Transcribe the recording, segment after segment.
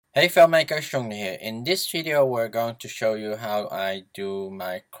Hey filmmaker, Chung Dha here. In this video we're going to show you how I do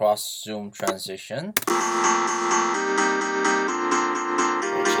my cross zoom transition, which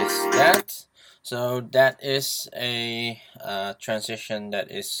is that. So that is a transition that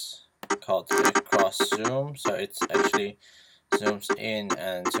is called a cross zoom. So it's actually zooms in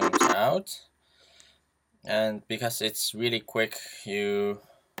and zooms out. And because it's really quick, it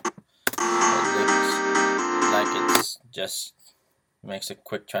looks like it's just makes a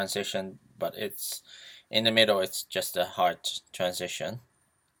quick transition, but it's in the middle it's just a hard transition.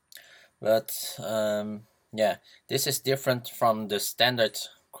 But yeah, this is different from the standard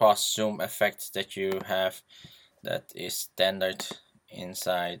cross zoom effect that you have, that is standard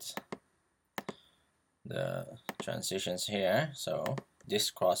inside the transitions here. So this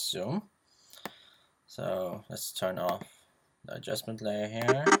cross zoom, so let's turn off the adjustment layer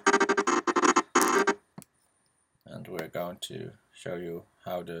here, and we're going to show you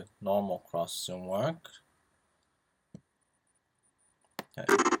how the normal cross zoom works. Okay.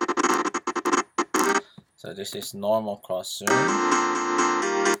 So this is normal cross zoom,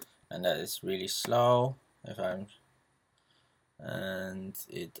 and that is really slow and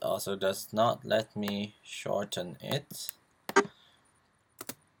it also does not let me shorten it.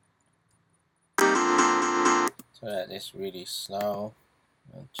 So that is really slow.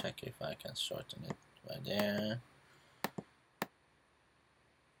 I'll check if I can shorten it right there.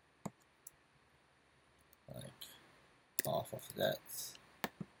 Like half of that.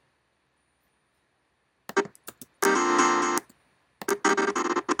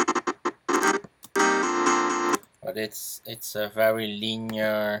 But it's a very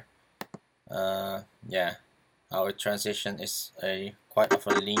linear, yeah, how it transition is a quite of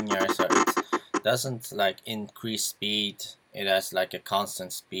a linear, so it doesn't like increase speed. It has like a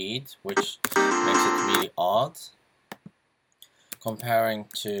constant speed, which makes it really odd comparing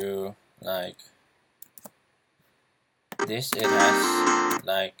to like this. It has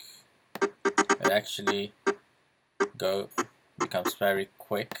like, it actually becomes very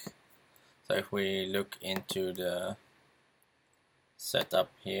quick. So if we look into the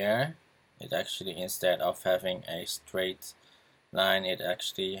setup here, it actually, instead of having a straight line, it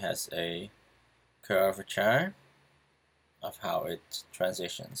actually has a curvature of how it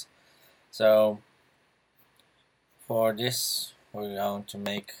transitions. So for this we're going to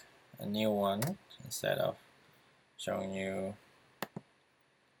make a new one instead of showing you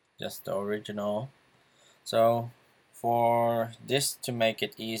just the original. So for this, to make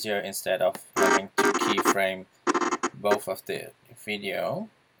it easier, instead of having to keyframe both of the video,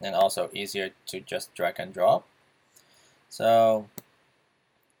 and also easier to just drag and drop, so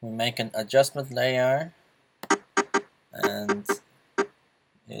we make an adjustment layer, and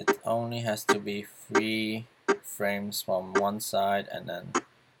it only has to be 3 frames from one side and then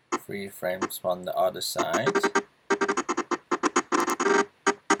 3 frames from the other side.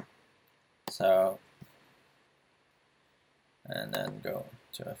 So, and then go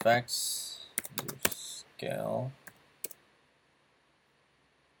to effects, do scale,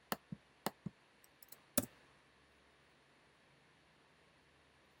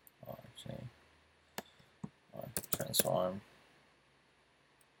 or transform.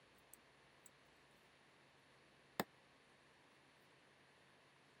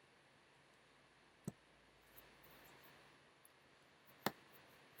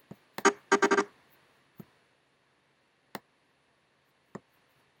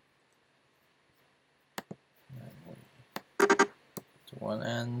 To one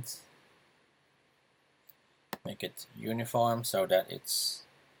end, make it uniform so that it's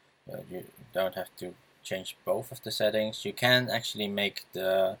you don't have to change both of the settings. You can actually make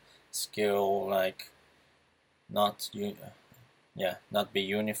the scale like not be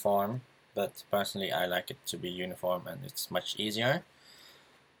uniform, but personally I like it to be uniform, and it's much easier.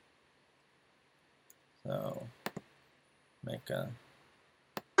 So make a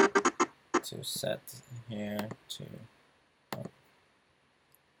to set here to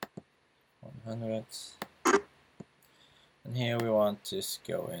 100, and here we want to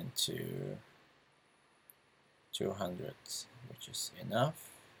go into 200, which is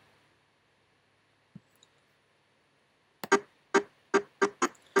enough.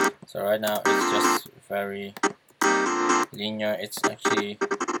 So right now it's just very linear. It's actually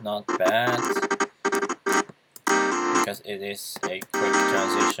not bad because it is a quick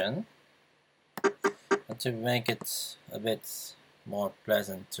transition. And to make it a bit more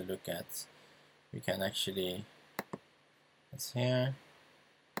pleasant to look at, we can actually, it's here,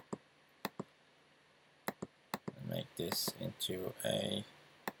 and make this into a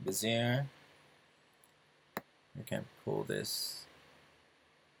bezier. We can pull this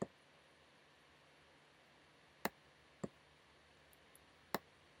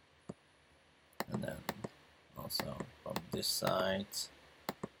this side,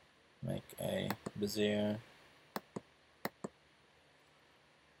 make a bezier.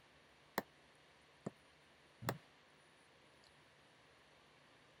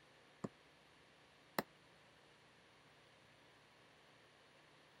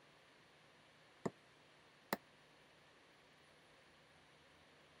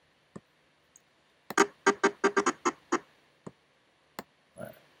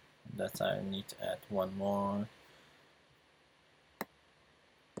 That I need to add one more,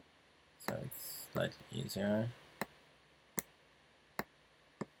 so it's slightly easier.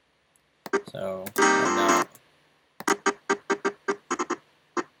 So now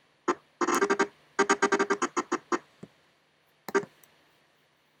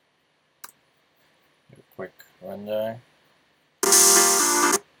do a quick render.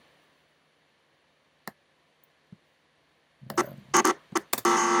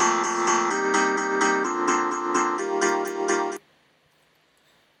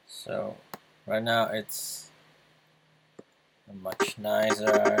 So right now it's much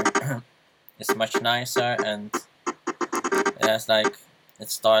nicer. It's much nicer, and it has like,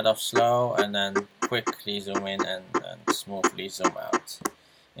 it started off slow and then quickly zoom in and smoothly zoom out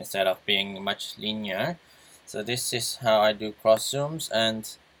instead of being much linear. So this is how I do cross zooms, and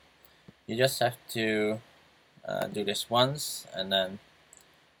you just have to do this once, and then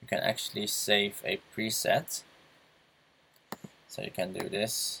you can actually save a preset. So you can do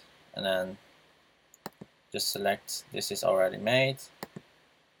this and then just select this is already made,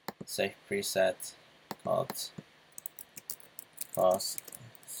 save preset called cross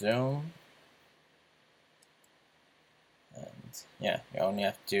zoom, and yeah, you only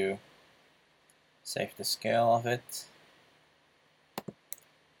have to save the scale of it,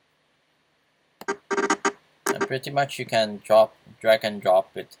 and pretty much you can drag and drop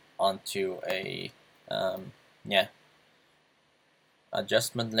it onto a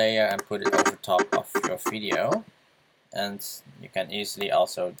adjustment layer and put it over top of your video. And you can easily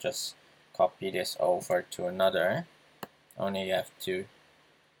also just copy this over to another, only you have to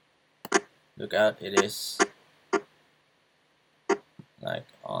look out, it is like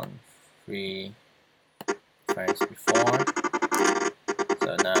on 3 frames before,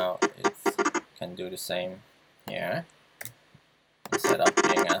 so now it can do the same here instead of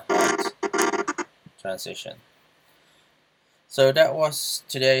being a hard transition. So that was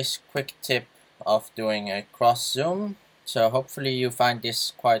today's quick tip of doing a cross zoom. So hopefully you find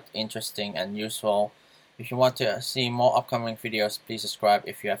this quite interesting and useful. If you want to see more upcoming videos, please subscribe.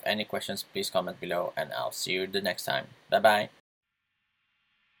 If you have any questions, please comment below, and I'll see you the next time. Bye bye.